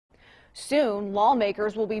Soon,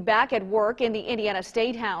 lawmakers will be back at work in the Indiana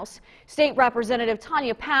State House. State Representative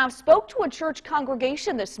Pfaff spoke to a church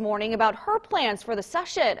congregation this morning about her plans for the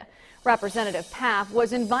session. Representative Pfaff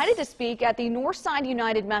was invited to speak at the Northside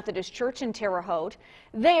United Methodist Church in Terre Haute.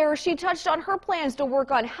 There, she touched on her plans to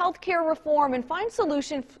work on health care reform and find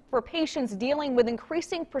solutions for patients dealing with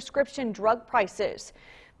increasing prescription drug prices.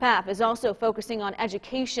 Pfaff is also focusing on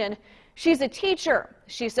education. She's a teacher.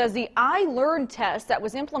 She says the I-Learn test that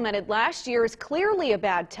was implemented last year is clearly a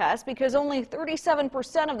bad test because only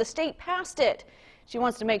 37% of the state passed it. She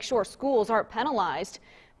wants to make sure schools aren't penalized.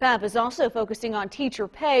 Pfaff is also focusing on teacher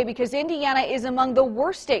pay because Indiana is among the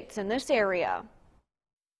worst states in this area.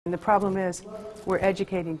 And the problem is we're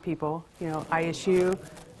educating people, ISU,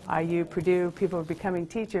 IU, Purdue, people are becoming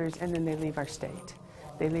teachers and then they leave our state.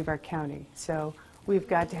 They leave our county. So we've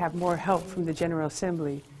got to have more help from the General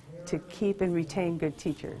Assembly to keep and retain good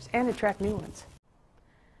teachers and attract new ones.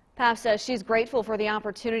 Pfaff says she's grateful for the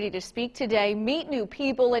opportunity to speak today, meet new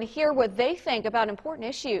people, and hear what they think about important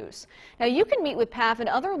issues. Now, you can meet with Pfaff and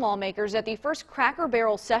other lawmakers at the first Cracker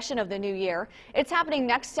Barrel session of the new year. It's happening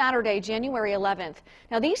next Saturday, January 11th.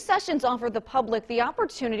 Now, these sessions offer the public the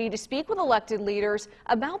opportunity to speak with elected leaders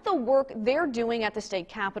about the work they're doing at the state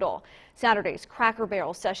capitol. Saturday's Cracker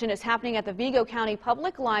Barrel session is happening at the Vigo County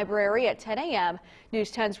Public Library at 10 a.m.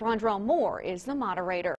 News 10's Rondrell Moore is the moderator.